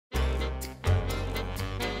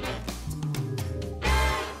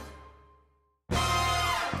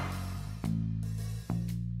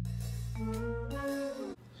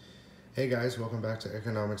Hey guys, welcome back to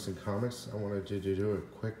Economics and Comics. I wanted to do a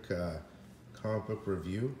quick comic book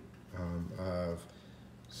review of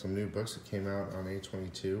some new books that came out on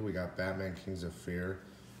A22. We got Batman Kings of Fear,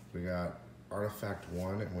 we got Artifact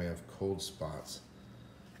 1, and we have Cold Spots.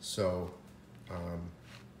 So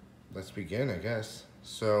let's begin, I guess.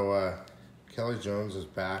 So Kelly Jones is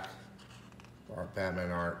back, our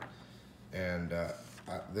Batman art, and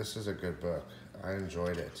this is a good book. I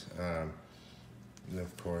enjoyed it. And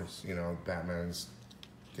of course, you know, Batman's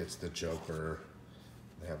gets the Joker,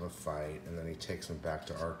 they have a fight, and then he takes him back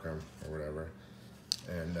to Arkham or whatever.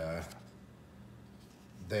 And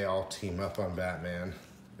they all team up on Batman,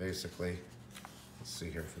 basically. Let's see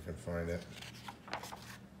here if we can find it.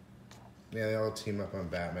 Yeah, they all team up on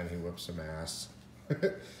Batman, he whips some ass.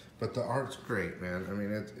 But the art's great, man. I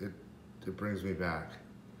mean, it brings me back.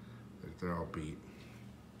 Like, they're all beat.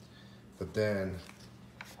 But then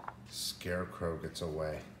Scarecrow gets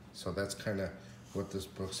away. So that's kind of what this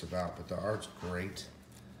book's about, but the art's great.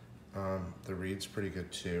 The read's pretty good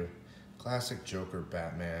too. Classic Joker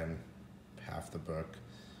Batman, half the book.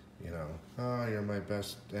 You know, oh, you're my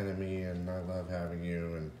best enemy and I love having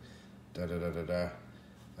you and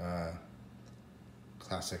da-da-da-da-da.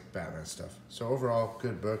 Classic Batman stuff. So overall,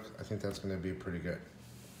 good book. I think that's going to be pretty good.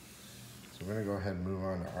 So we're going to go ahead and move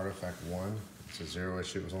on to Artifact 1. It's a 0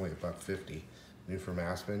 issue. It was only $1.50. New from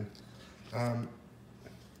Aspen. On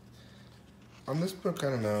this book, I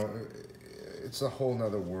don't know, it's a whole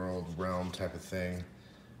nother world, realm type of thing.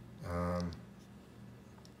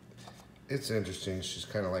 It's interesting. She's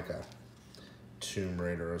kind of like a Tomb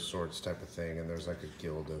Raider of sorts type of thing, and there's like a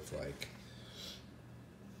guild of like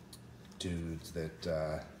dudes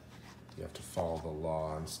that you have to follow the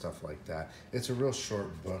law and stuff like that. It's a real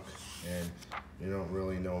short book, and you don't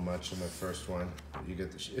really know much in the first one. You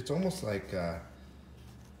get the, it's almost like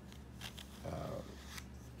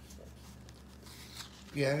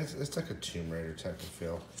yeah, it's like a Tomb Raider type of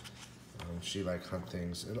feel. She like hunt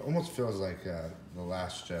things. It almost feels like The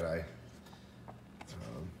Last Jedi.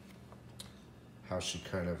 How she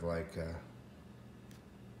kind of like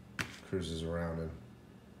cruises around and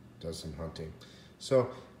does some hunting. So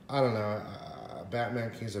I don't know.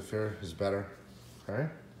 Batman Kings of Fear is better. Okay.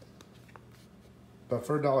 But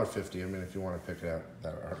for $1.50, I mean, if you want to pick it up,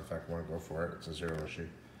 that Artifact 1, go for it. It's a 0 issue.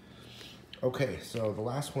 Okay, so the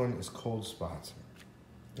last one is Cold Spots.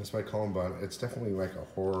 That's by Cullen Bunn. It's definitely like a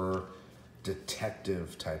horror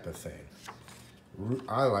detective type of thing.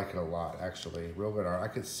 I like it a lot, actually. Real good art. I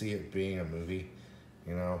could see it being a movie,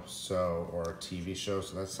 you know, so, or a TV show.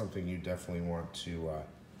 So that's something you definitely want to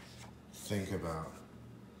think about.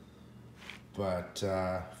 But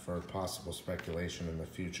for possible speculation in the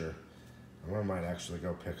future, I might actually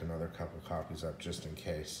go pick another couple copies up just in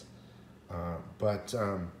case.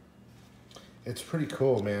 It's pretty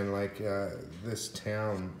cool, man. Like this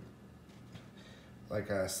town,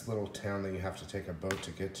 like a little town that you have to take a boat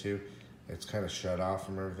to get to. It's kind of shut off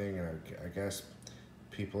from everything, and I guess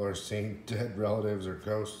people are seeing dead relatives or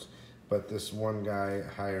ghosts. But this one guy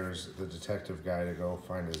hires the detective guy to go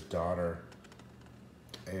find his daughter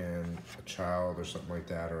and a child or something like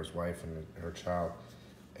that, or his wife and her child.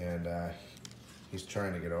 And he's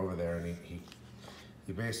trying to get over there, and he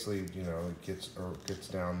basically, you know, gets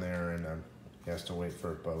down there, and he has to wait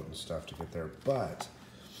for a boat and stuff to get there. But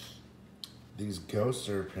these ghosts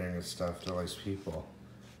are appearing and stuff to all these people,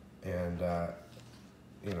 and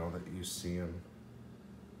you know, that you see them.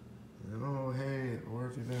 Oh, hey, where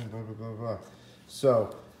have you been? Blah blah blah blah.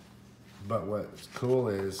 So, but what's cool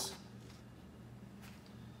is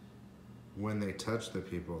when they touch the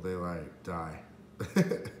people, they like die.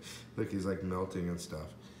 Look, he's like melting and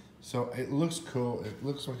stuff. So it looks cool. It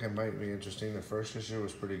looks like it might be interesting. The first issue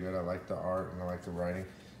was pretty good. I like the art and I like the writing.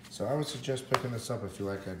 So I would suggest picking this up if you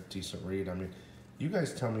like a decent read. I mean, you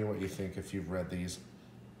guys tell me what you think if you've read these.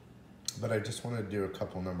 But I just wanted to do a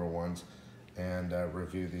couple #1s and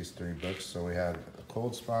review these 3 books. So we had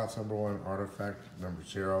Cold Spots #1, Artifact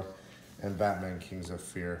 #0, and Batman Kings of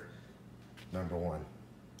Fear #1.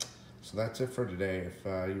 So that's it for today. If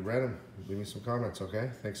you read them, leave me some comments,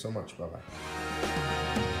 okay? Thanks so much.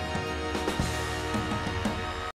 Bye-bye.